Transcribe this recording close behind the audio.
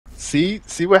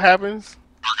See what happens?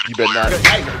 You better not.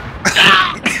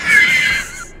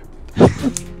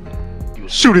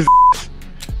 Shoot his.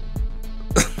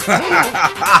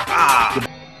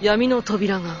 闇の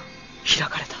扉が開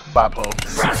かれた。 Bipo. Open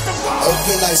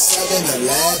like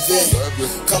 7-Eleven.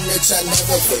 Come and try,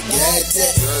 never forget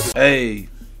it. Hey,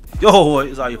 yo,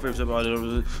 it's all your favorite stuff out there.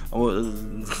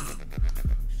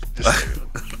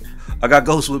 I got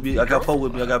Ghost with me. I got Poe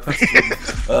with me. I got Pencil with me.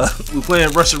 We're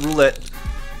playing Russian roulette.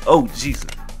 Oh Jesus.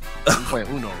 I'm playing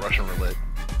Uno, Russian roulette.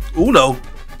 Uno.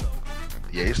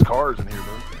 Yeah, it's cards in here,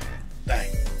 bro.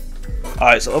 Dang. All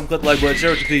right, so uppercut the like button,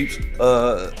 share with your peeps.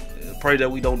 Pray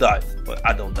that we don't die, but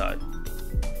I don't die.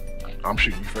 I'm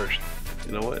shooting you first.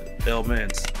 You know what? L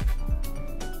mans.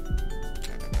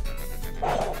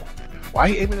 Why are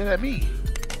you aiming it at me?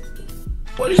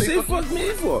 What did you say fuck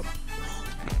me for?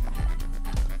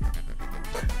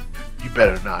 You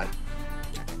better not.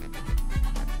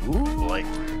 Ooh. Like.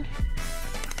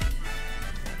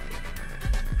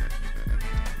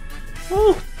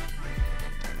 Woo.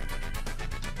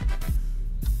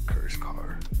 Curse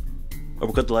card.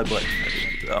 Uppercut the like button.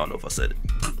 I don't know if I said it.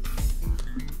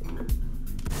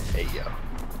 Hey yo.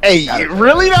 Hey,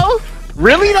 really though?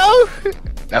 Really though?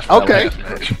 That's for Okay. that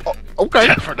last match. Okay.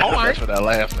 That's for that, All right. that's for that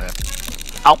last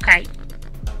match. Okay.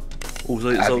 Ooh,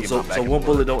 I have to get so my back in one the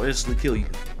bullet don't instantly kill you.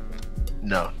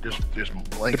 No, just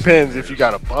blank. Depends if you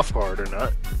got a buff card or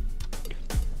not.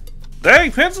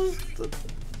 Dang, Pencil.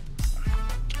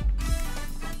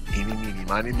 Eeny, meeny,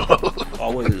 miny, mo.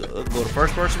 Oh wait, go to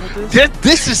first person with this.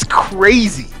 This is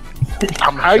crazy. How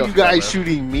much How else you guys left?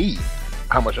 shooting me?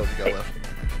 How much else you got left?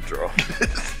 Draw.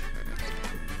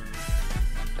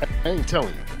 I ain't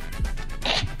telling you.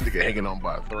 Nigga hanging on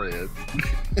by a thread.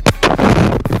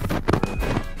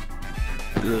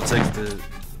 It takes the.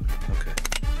 Okay.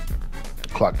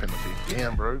 Clock penalty.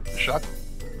 Damn, bro. Shot.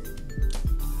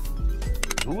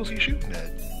 Who was he shooting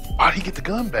at? Why'd he get the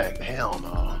gun back? Hell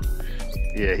no.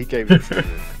 Yeah, he gave it to me.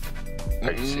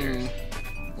 Are you serious?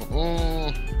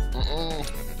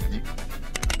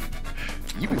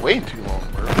 You be waiting too long,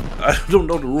 bro. I don't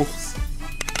know the rules.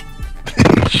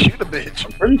 Shoot a bitch.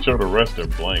 I'm pretty sure the rest are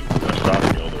blank. That shot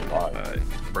me otherwise. Alright.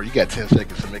 Bro, you got 10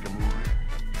 seconds to make a move.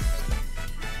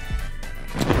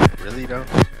 Really though?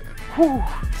 Whew.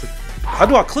 How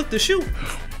do I click the shoot?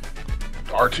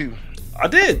 R2. I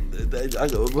did. I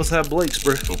must have blanks,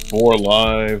 bro. So 4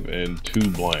 live and 2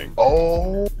 blank.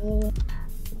 Oh.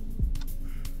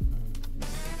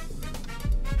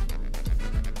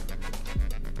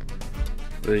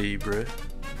 Hey, bro.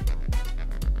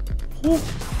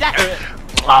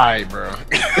 Alright, bro.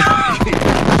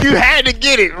 You had to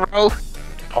get it, bro.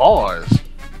 Pause.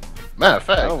 Matter of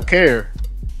I fact. don't care.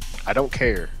 I don't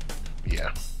care.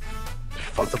 Yeah.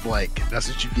 Fuck the blank. That's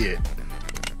what you get.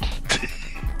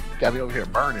 Got me over here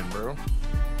burning, bro.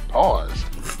 Pause.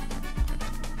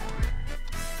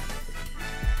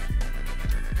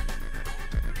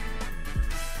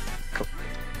 Put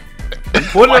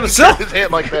it Why on you himself. turn his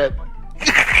head like that.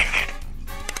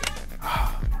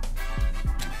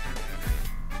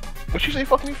 What you say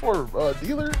fuck me for,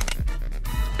 dealer?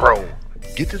 Bro,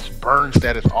 get this burn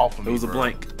status off of me. It was a bro.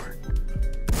 blank.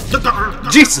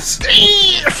 Jesus.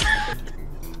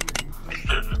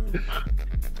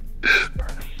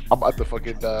 I'm about to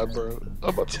fucking die, bro. I'm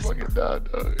about to fucking die,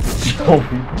 dog.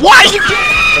 Why you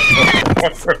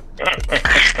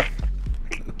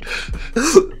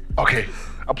Okay,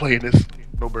 I'm playing this.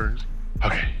 No burns.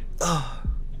 Okay.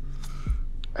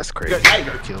 That's crazy.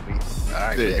 You kill me.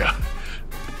 Alright, there you go.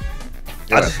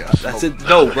 That's it.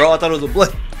 No, bro. I thought it was a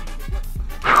blank.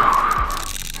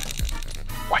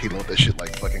 Why he load that shit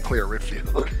like fucking Claire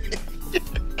Redfield?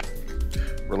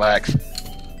 Relax.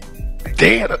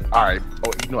 Damn. Alright.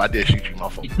 Oh, you know I did shoot you,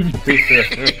 motherfucker.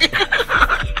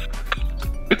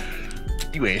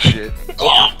 You ain't shit.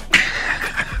 Oh.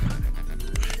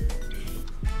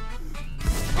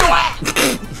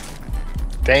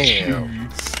 Damn.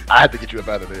 I had to get you up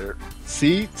out of there.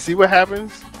 See what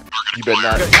happens? You better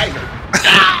not.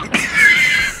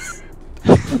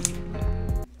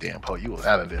 Damn, Poe, you was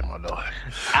out of there, my dog.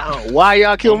 Why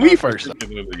y'all kill me first?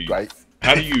 Right?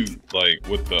 How do you, like,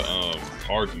 with the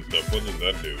cards and stuff, what does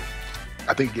that do?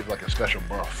 I think it gives like a special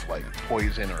buff, like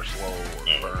poison or slow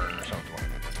or burn or something like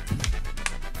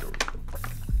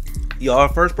that. Y'all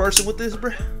first person with this,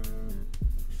 bro?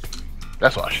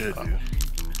 That's what I should do.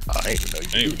 I ain't even know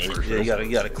I ain't even know first. Yeah,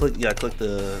 you gotta click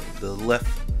the left,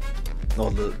 no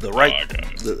the right, I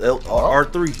got it. the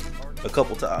R3 a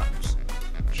couple times.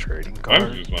 Trading I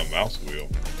card. use my mouse wheel.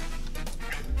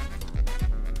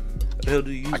 How the hell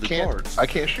do you use the cards? I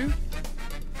can't shoot.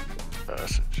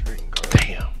 That's a trading card.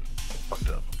 Damn. Fucked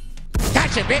up.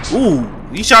 Gotcha, bitch.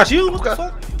 Ooh, he shot you? What the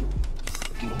fuck?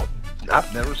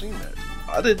 I've never seen that.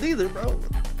 I didn't either, bro.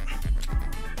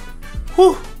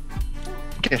 Whew.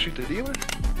 You can't shoot the dealer?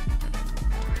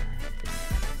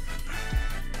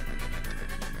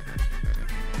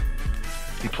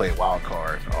 He played wild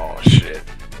card. Oh shit.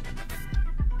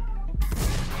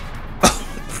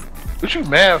 What you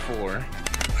mad for?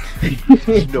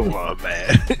 You know why I'm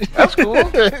mad. That's cool.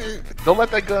 Don't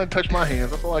let that gun touch my hands.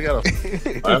 That's all I gotta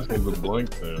say. Last one's a blank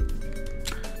then.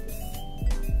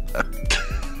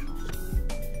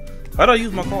 How do I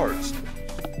use my cards?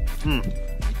 You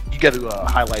gotta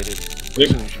highlight it as Yep.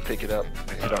 soon as you pick it up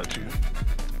and hit R2.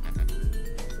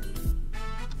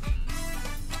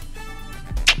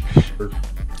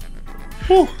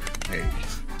 Whew. Hey.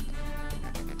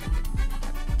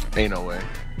 Ain't no way.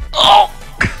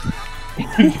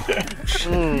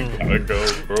 Gotta go,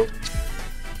 bro.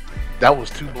 That was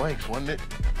 2 blanks, wasn't it?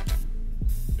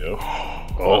 Yep.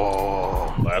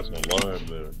 Oh. Last one live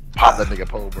there. Pop that nigga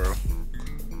pole, bro.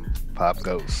 Pop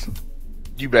ghost.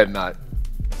 You better not.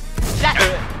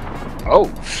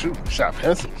 Oh, shoot. Shot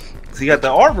pencils. He got the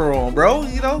armor on, bro.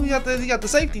 You know, he got the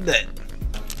safety net.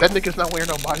 That nigga's not wearing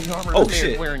no body armor. Oh, That man's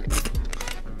shit. Wearing...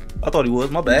 I thought he was.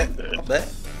 My bad. My bad.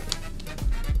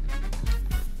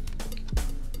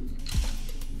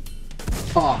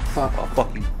 Oh, fuck. Oh,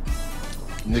 fuck you.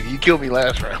 Nigga, you killed me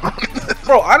last round.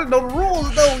 Bro, I didn't know the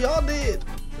rules, though. Y'all did.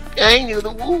 I ain't knew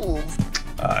the rules.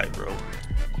 Alright, bro.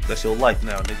 That's your life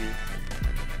now, nigga.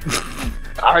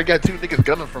 I already got 2 niggas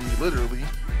gunning from you, literally.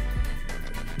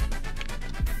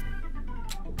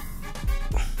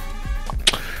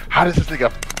 How does this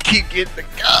nigga keep getting the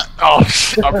gun? Oh,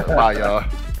 shit. Bye, y'all.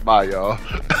 Bye, y'all.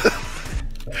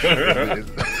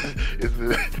 It's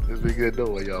been good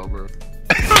knowing y'all, bro.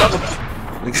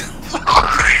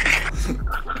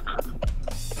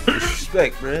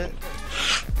 Respect, man.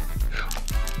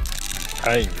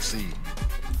 I didn't even see.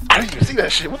 I didn't even see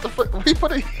that shit. What the fuck? What he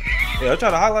put in? Yeah, I'm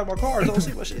trying to highlight my cards. Don't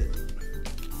see my shit.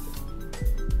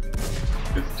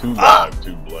 It's 2 live,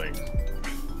 2 blanks.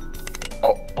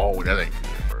 Oh, that ain't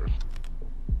good, bro.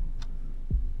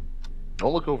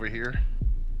 Don't look over here.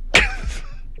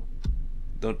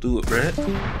 Don't do it, Brad.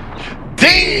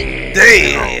 Damn!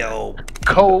 Damn!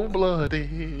 Cold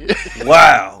blooded.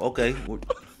 Wow. Okay.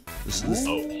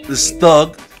 This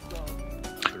thug.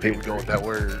 Here we go with that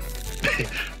word.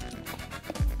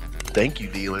 Thank you,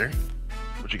 dealer.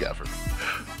 What you got for me?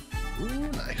 Ooh,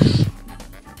 nice.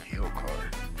 Heal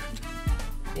card.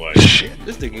 Why? Shit.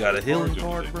 This nigga got a healing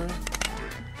card, bro.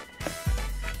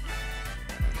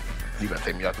 You gotta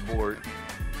take me off the board.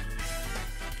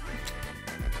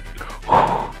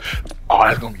 Oh,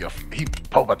 that's gonna be a. He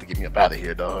Poe about to get me up out of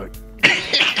here, dog.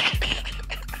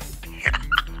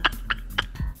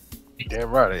 Damn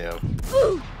right I am.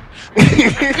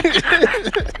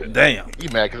 Damn. You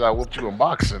mad because I whooped you in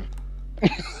boxing?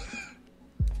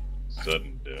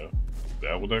 Sudden death. Is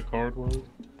that what that card was?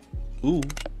 Ooh.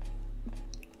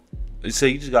 You say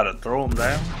you just gotta throw him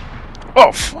down?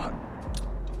 Oh fuck!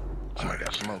 Somebody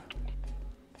got smoked.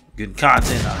 Getting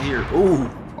content out here. Ooh.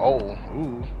 Oh,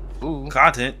 ooh.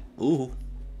 Content. Ooh.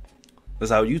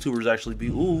 That's how YouTubers actually be.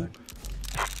 Ooh.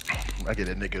 I get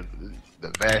that nigga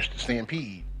the Vash the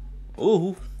Stampede.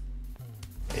 Ooh.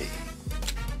 Hey.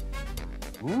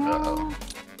 Ooh.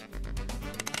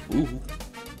 Ooh.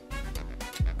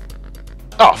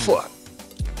 Oh fuck!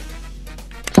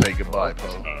 Say goodbye,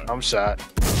 Poe. I'm shot.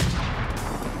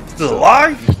 Still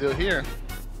alive? You still here?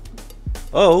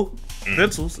 Oh.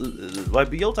 Pencils. It might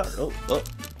be your turn. Oh.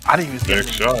 I didn't even see Next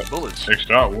any shot. bullets. Next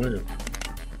shot win.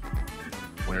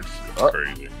 When it's up.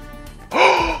 Crazy.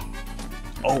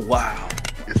 Oh, wow.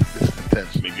 It's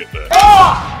intense. Let me get that.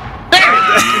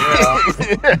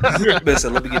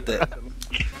 Listen, let me get that.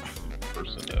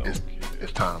 Personnel.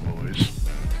 It's time, boys.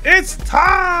 It's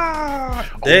time!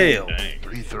 Damn. Dang.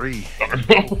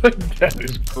 3-3. That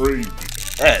is crazy.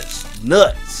 That's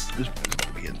nuts. This is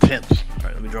gonna be intense.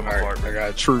 Alright, let me draw my Alright, card. I got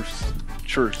a truce.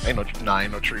 Truce. Ain't no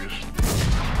truce.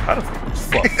 How the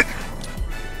fuck?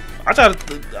 I tried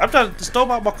to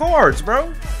stole out my cards,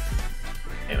 bro.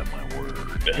 And my word.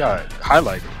 You got it.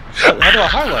 Highlight it. How do I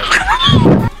highlight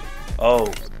it?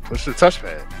 Oh, Push the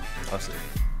touchpad. I see.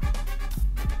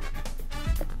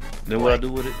 Then what I do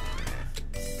with it?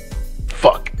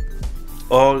 Fuck.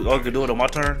 Oh, I can do it on my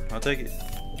turn? I'll take it.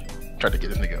 Tried to get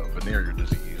this nigga a venereal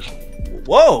disease.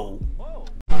 Whoa!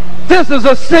 This is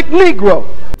a sick Negro.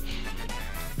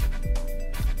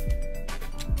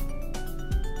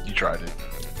 You tried it.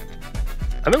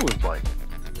 I knew it was blank.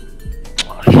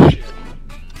 Oh shit.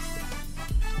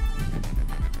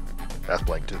 That's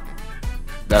blank too.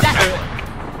 That's blank.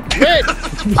 Bet.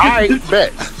 I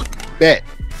bet. Bet.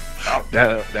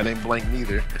 That ain't blank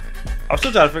neither. I'm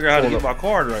still trying to figure out how to get my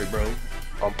card right, bro.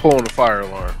 I'm pulling the fire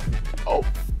alarm. Oh,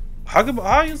 How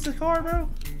I use this card, bro?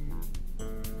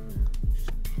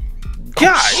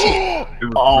 God!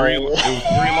 It was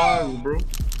three lines, bro.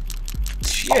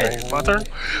 Shit. my turn.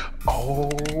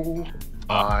 Oh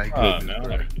my goodness.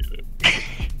 Now I get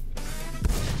it.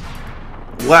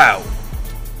 Wow.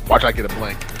 Watch I get a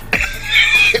blank.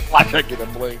 Watch I get a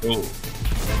blank. Oh,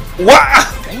 Wow!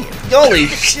 Damn. Holy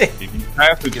shit. if you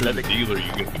pass it to the dealer,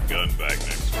 you get the gun back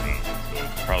next round. So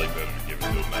it's probably better to give it to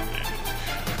him at the end.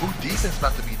 Who defense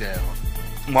about to be down?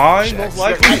 Mine, most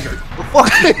likely.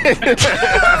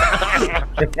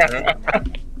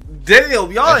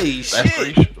 Damn, y'all ain't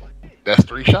shit. That's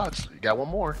three shots. You got one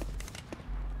more.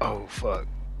 Oh fuck.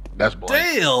 That's blank.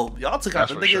 Damn, y'all took out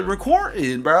That's the for nigga sure.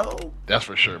 recording, bro. That's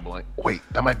for sure blank. Wait,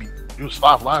 that might be. It was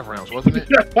 5 live rounds, wasn't it?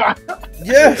 It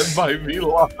Yes. might be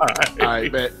lying. All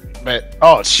right, bet.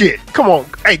 Oh shit! Come on,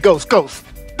 hey, Ghost.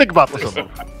 Think about this.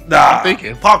 Nah,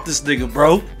 thinking. pop this nigga,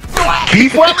 bro.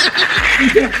 Keep running.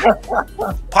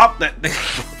 Pop that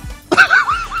nigga.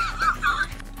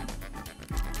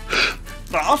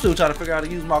 Nah, I'm still trying to figure out how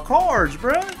to use my cards,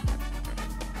 bro.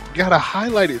 You gotta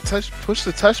highlight it. Push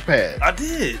the touchpad, I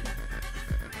did.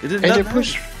 It didn't. and then nothing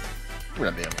push. happen.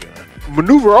 We're not damn good.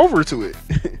 Maneuver over to it.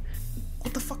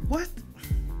 What the fuck? What?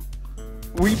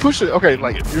 When you push it, okay,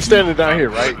 like you're standing down here,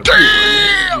 right?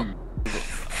 Damn.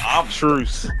 I'm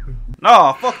Truce.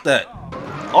 Nah, fuck that.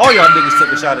 All y'all niggas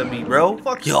took a shot at me, bro.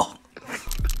 Fuck y'all.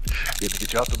 You have to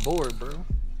get you off the board, bro.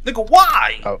 Nigga,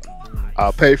 why?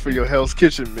 I'll pay for your Hell's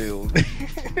Kitchen meal.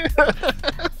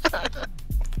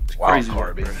 Wild Crazy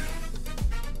card, work, baby.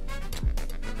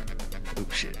 Oh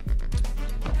shit.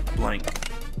 Blank.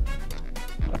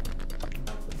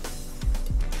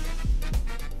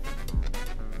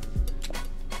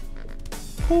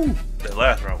 Whew. That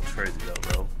last round was crazy though,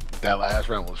 bro. That last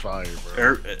round was fire,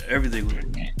 bro. Everything was.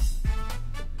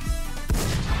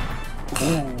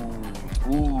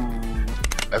 Ooh.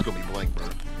 That's gonna be blank, bro.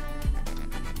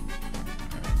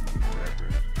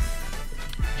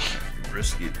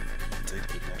 Risk it. Take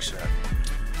the next shot.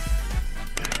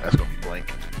 That's gonna be blank.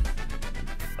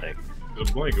 The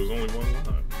blank, it was only one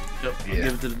line. Yep. Yeah.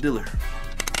 Give it to the dealer.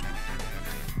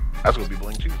 That's gonna be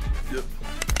blank too. Yep.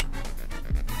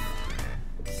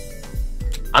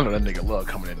 I know that nigga love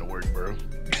coming into work, bro.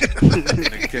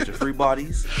 Nigga catching free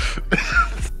bodies.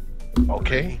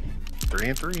 Okay. 3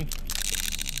 and 3.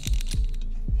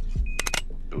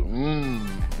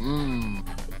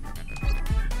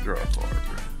 Draw a card,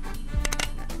 bro.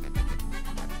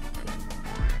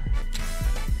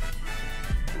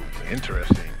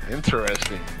 Interesting.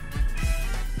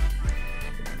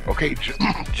 Okay,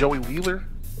 Joey Wheeler,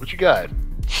 what you got?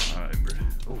 Alright, bro.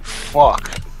 Oh, fuck.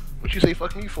 What you say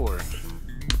fuck me for?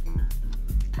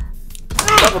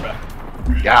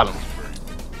 Got him.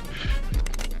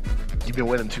 You've been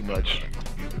winning too much.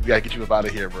 We gotta get you up out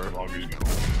of here, bro. As long as you go.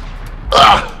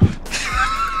 Ah!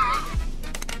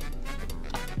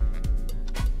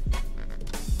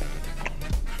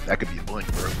 That could be a blank,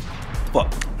 bro.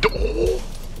 Fuck. Oh!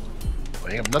 I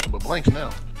ain't have nothing but blanks now.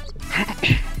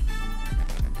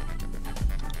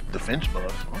 Defense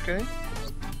buff. Okay.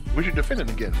 What you defending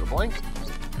against? A blank?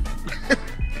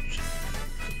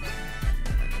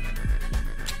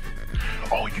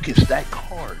 Oh, you can stack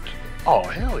cards. Oh,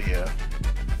 hell yeah.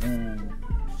 Ooh.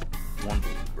 One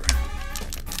bullet, bro.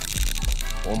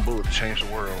 One bullet to change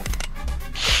the world.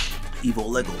 Evil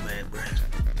Lego man, bro.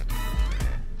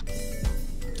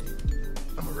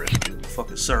 I'm a risk it.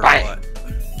 Fucking sir. Bang. What?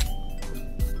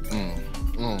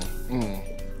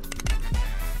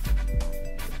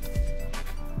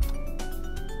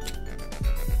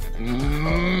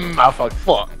 I fucked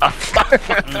up.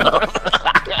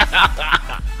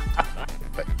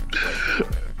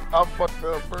 I fucked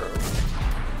up, bro.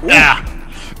 Yeah.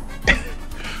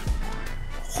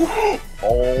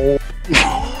 Oh.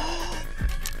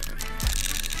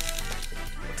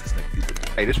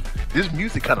 Hey, this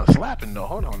music kind of slapping though.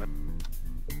 Hold on.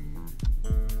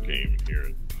 Can't even hear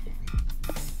it.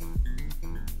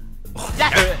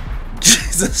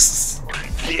 Jesus.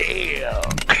 Yeah.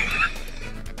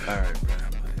 Alright, bro.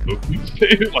 Look, you say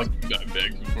it like you got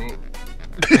bags of bro.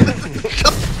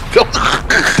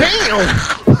 Damn.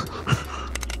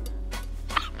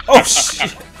 Oh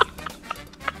shit.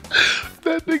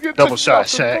 That nigga Double took off shot,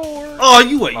 the Shaq. board. Oh,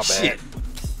 you ain't My bad. shit.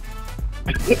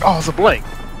 Oh, it's a blank.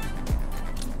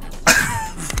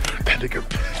 That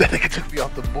nigga took me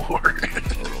off the board. It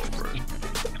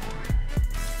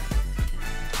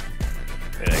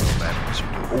ain't gonna matter what you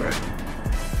do, bro.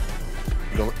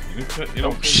 You don't. You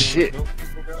don't Oh, shit. know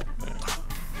people got that.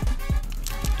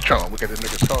 trying to look at this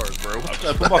nigga's cards, bro. I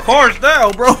gotta put my cards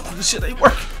down, bro. This shit ain't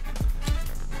working.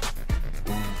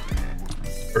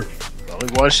 Only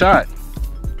one shot.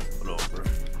 Hold on, bro.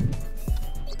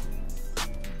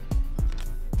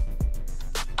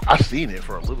 I seen it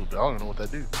for a little bit. I don't know what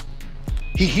that do.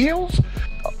 He heals?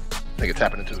 Oh, nigga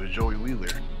tapping into the Joey Wheeler.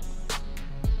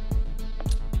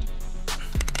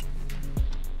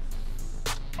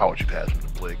 Why would you pass me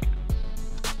the blick?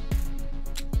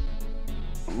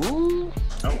 Ooh.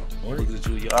 Oh, Look at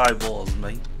you, your eyeballs,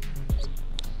 mate.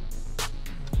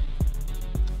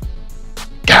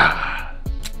 God.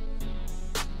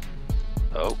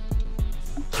 Oh,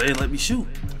 They didn't let me shoot.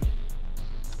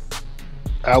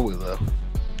 I will though.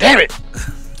 Damn it!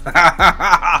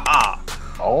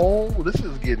 Oh, this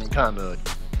is getting kind of.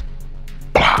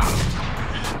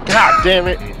 God damn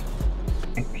it!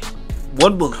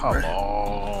 One bullet. Come Bro.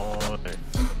 on.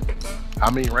 How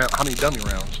many dummy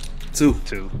rounds? Two.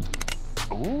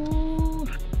 Ooh.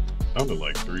 sounded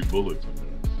like 3 bullets in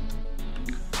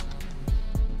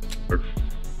there.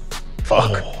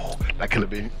 Fuck. Oh, that could have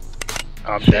been.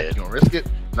 I'm Shaq, dead. you gonna risk it?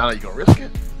 Now that you gonna risk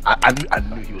it? I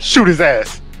knew he was. Shoot his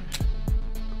ass.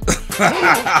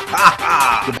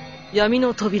 闇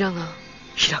の扉が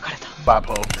開かれた。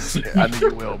 Bipo. I knew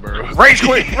you will, bro. Rage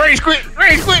quit! Rage quit!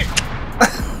 Rage quit!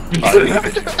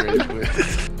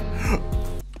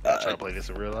 Trying to play this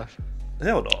in real life.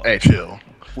 Hell no. Hey, chill.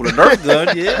 With a Nerf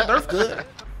gun, yeah, Nerf gun.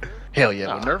 Hell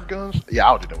yeah, with Nerf guns? Yeah,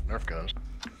 I'll do that with Nerf guns.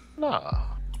 Nah.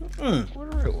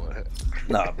 What a real one?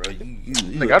 Nah, bro. You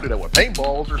Nigga, I'll do that with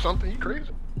paintballs or something. You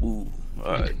crazy? Ooh,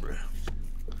 alright, bro.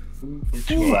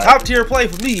 Ooh, top tier play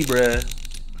for me, bro.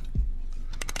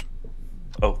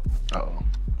 Oh. Uh-oh.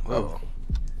 Oh.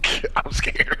 I'm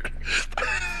scared.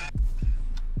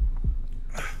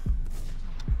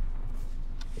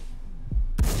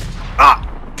 Ah!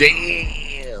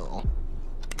 Damn!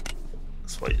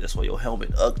 That's why your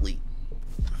helmet ugly.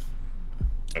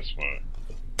 That's fine.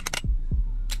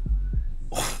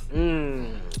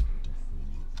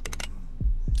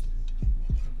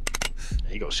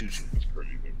 He gonna shoot you. That's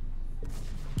crazy.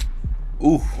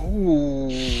 Ooh.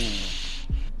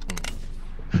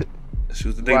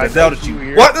 Shoot the nigga Why that doubted don't you. you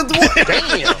hear- What?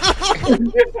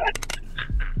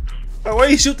 Damn! Why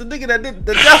you shoot the nigga that didn't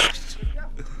doubt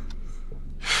you?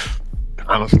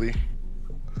 Honestly.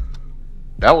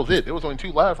 That was it. It was only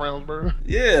 2 live rounds, bro.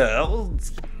 Yeah, that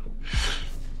was.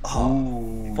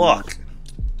 Oh, fuck.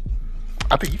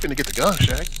 I think you finna get the gun,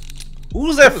 Shaq. Who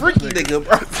was that freaky nigga,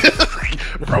 bro?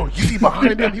 Bro, you see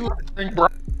behind him? He was bro.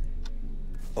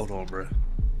 Hold on, bro.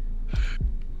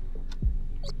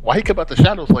 Why he come out the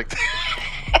shadows like that?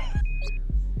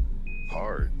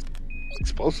 Hard.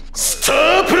 Explosive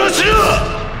card.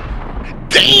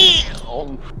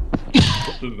 Damn!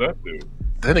 What does that do?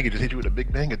 That nigga just hit you with a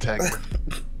big bang attack, bro.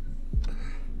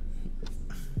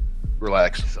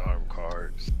 Relax. Disarm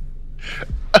cards.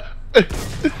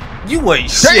 You ain't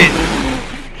shit.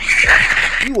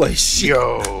 You ain't shit.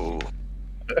 Yo.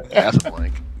 That's a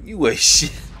blank. You ain't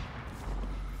shit.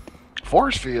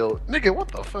 Force field? Nigga, what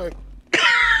the fuck?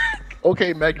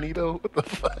 Okay, Magneto, what the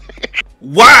fuck?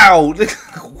 Wow.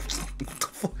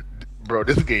 Bro,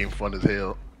 this game fun as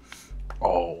hell.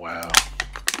 Oh, wow.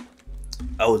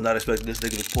 I was not expecting this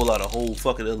nigga to pull out a whole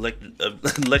fucking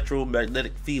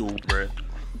electromagnetic field, bro.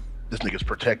 This nigga's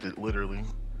protected, literally.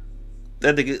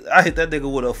 That nigga, I hit that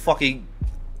nigga with a fucking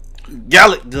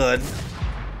Gallic gun.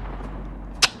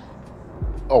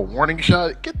 Oh, warning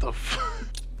shot? Get the fuck.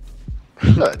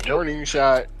 Warning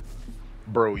shot.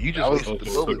 Bro, you just wasted the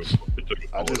bullets.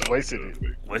 I just wasted it.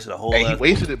 Wasted a whole Hey, he ass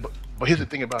wasted it, but here's the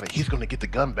thing about it. He's gonna get the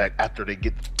gun back after they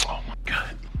get. Oh my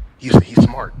god, he's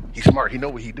smart. He's smart. He know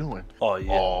what he's doing. Oh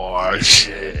yeah. Oh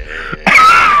shit.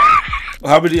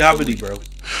 How many, bro?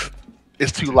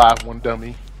 It's 2 live, 1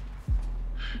 dummy.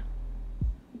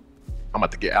 I'm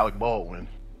about to get Alec Baldwin.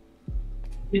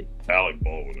 Alec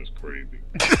Baldwin is crazy.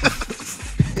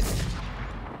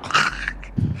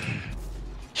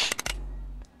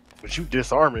 But you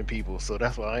disarming people, so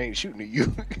that's why I ain't shooting at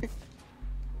you.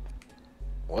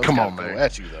 Come on, go man.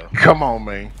 at you though. Come on,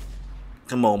 man.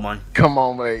 Come on, man. Come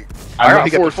on, man. I know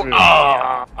got he force the field.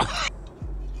 Ah.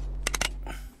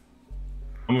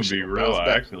 I'm gonna be real. bounce I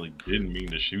back. actually didn't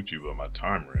mean to shoot you, but my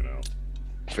time ran out.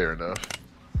 Fair enough.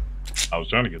 I was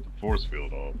trying to get the force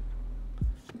field off.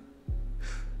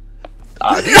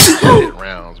 These shit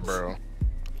rounds, bro.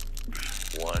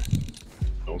 1.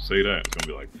 Don't say that. It's gonna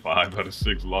be like 5 out of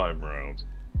 6 live rounds.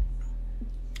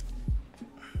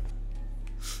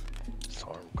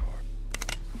 Disarm card.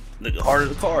 Nigga harder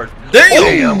the card.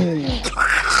 Damn.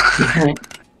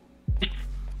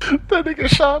 That nigga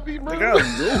shot me, bro.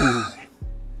 Nigga,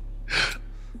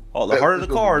 All the heart of the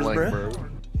Let's go cards, blank, bro.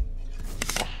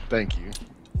 Thank you.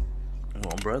 Come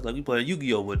on, bro. Like we playing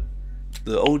Yu-Gi-Oh with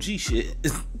the OG shit.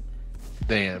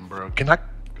 Damn, bro. Can I?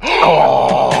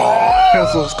 Oh,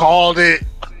 Pencils called it.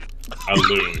 I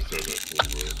literally said that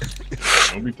shit,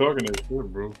 bro. Don't be talking that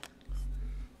shit, bro.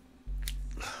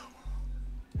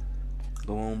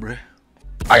 Come on, bro.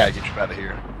 I gotta get you out of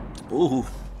here. Ooh.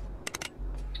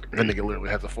 That nigga literally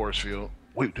has a force field.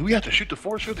 Wait, do we have to shoot the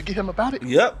force field to get him about it?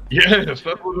 Yep. Yes, that's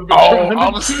what I've been Oh, trying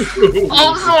I'm to sorry. do.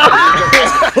 I'm sorry.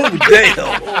 Oh,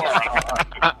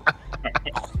 damn.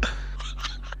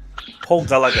 Pope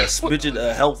got like a smidgen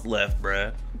of health left,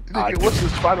 bruh. Nigga, what's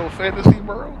this Final Fantasy,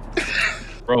 bro?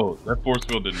 Bro, that force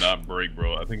field did not break,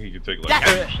 bro. I think he could take like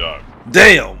 2 shots.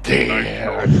 Damn.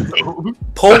 Damn.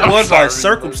 Pope won by sorry,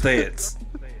 circumstance.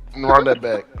 Run that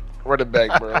back. Run it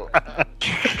back, bro.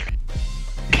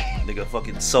 Nigga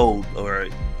fucking sold.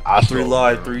 Alright. I 3 sold,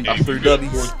 live, bro. 3 Hey, three you got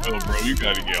W's. force field, bro. You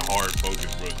gotta get hard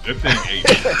focused, bro. That thing ate.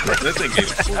 That thing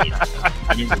ate a bullet, bro.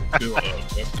 And it was still up.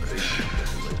 That's crazy.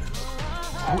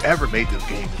 Whoever made this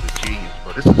game is a genius,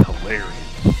 bro. This is hilarious.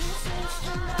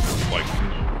 Like, you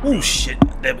know, Oh shit.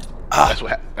 Damn it. Ah, That's what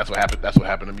happened. That's what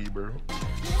happened to me, bro.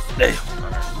 damn.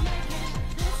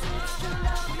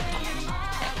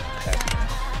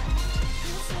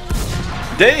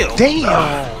 Damn.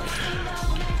 Damn.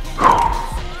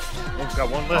 Got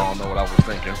one I left. don't know what I was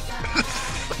thinking.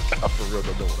 I for real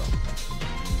don't know what I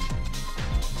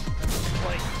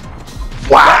was.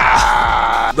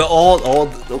 Wow. The all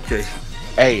okay.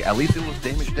 Hey, at least it was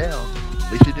damage down.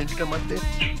 At least it didn't become much damage.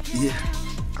 Yeah.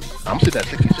 I'm sitting at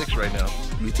 66 right now.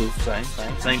 Me too. Same.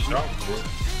 shot, bro.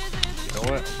 You know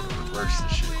what? I'm gonna reverse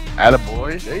this shit.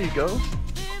 Attaboy. There you go.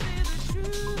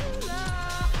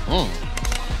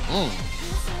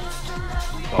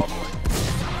 Oh boy.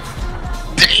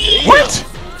 What?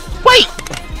 Wait.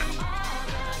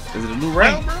 Is it a new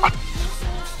round, bro?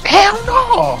 Hell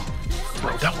no.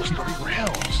 Bro, that was 3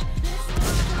 rounds.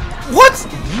 What?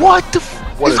 What the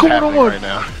What is going happening on right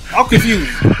now? I'm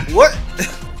confused. What?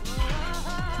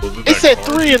 Was It that said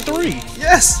hard? 3 and 3.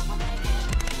 Yes.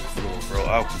 Hold on, bro.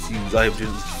 I'm confused. I am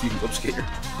just confused. I'm scared.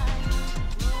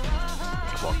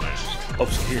 Come on, guys. I'm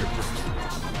scared, bro.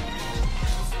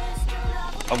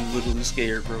 I'm literally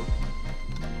scared, bro.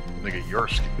 Nigga, you're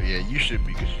scared. Yeah, you should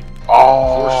be. Cause you...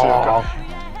 Oh.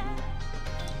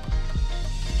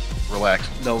 Relax.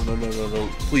 No.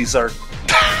 Please, sir.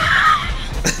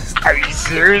 Are you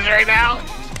serious right now?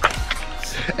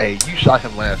 Hey, you shot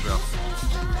him last round.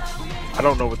 I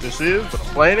don't know what this is, but I'm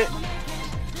playing it.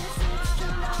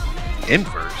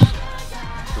 Inverse.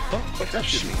 The fuck? What that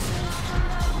shit mean?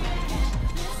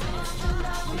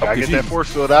 Gotta get that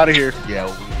force field out of here. Yeah,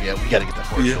 we gotta get that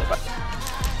force field back.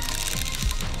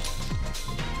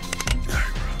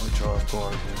 Let me draw a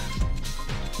card, man.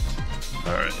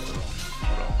 Alright.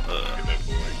 Get that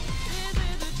boy.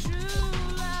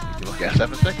 You got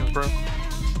 7 seconds, bro.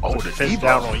 Oh, the Defense debuff.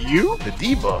 down on you? The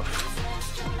debuff.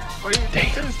 What do you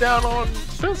defense down on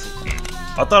Pencil?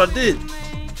 I thought I did.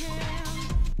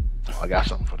 Oh, I got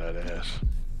something for that ass.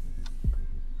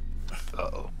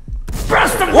 Uh-oh.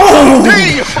 Whoa!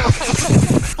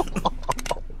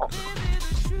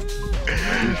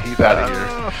 He's out of here.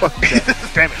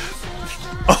 Damn it.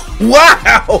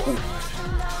 Wow!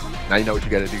 Now you know what you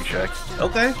gotta do, Shaq.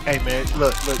 Okay. Hey man,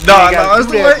 look. No, you ain't gotta it's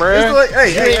do too that, late. bruh. It's too late. Hey,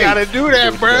 You hey, ain't hey. gotta do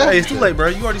that, bro. Hey, it's too late, bro.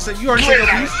 You already said your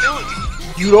piece.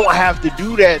 You don't have to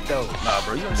do that though. Nah,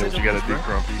 bro. You already You know said what you your gotta piece, do,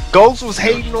 bro. Grumpy. Ghost was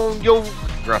hating on your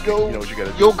Grumpy, Yo. you know what you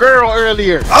gotta do. your girl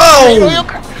earlier. Oh!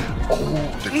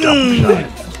 Oh, the double shot.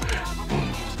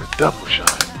 The double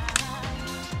shot.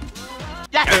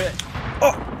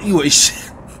 Oh, you ain't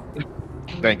shit.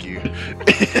 Thank you.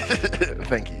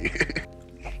 Thank you.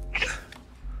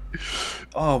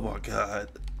 Oh my god.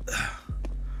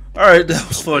 Alright, that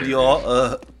was fun, y'all.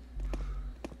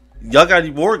 Y'all got any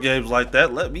more games like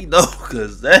that? Let me know,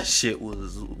 cause that shit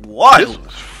was This wild.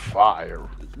 was fire.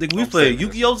 Think we played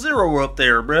Yu-Gi-Oh! Zero up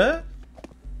there, bruh.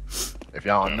 If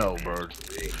y'all don't know, bro,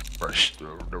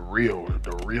 the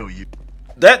real you.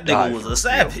 That nigga Dive was for a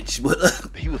savage, but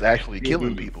He was actually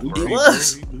killing people, he bro.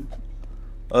 was.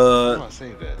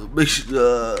 Say that. Make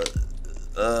sure,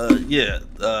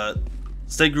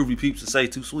 stay groovy, peeps, and say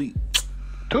too sweet.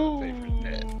 Too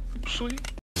sweet.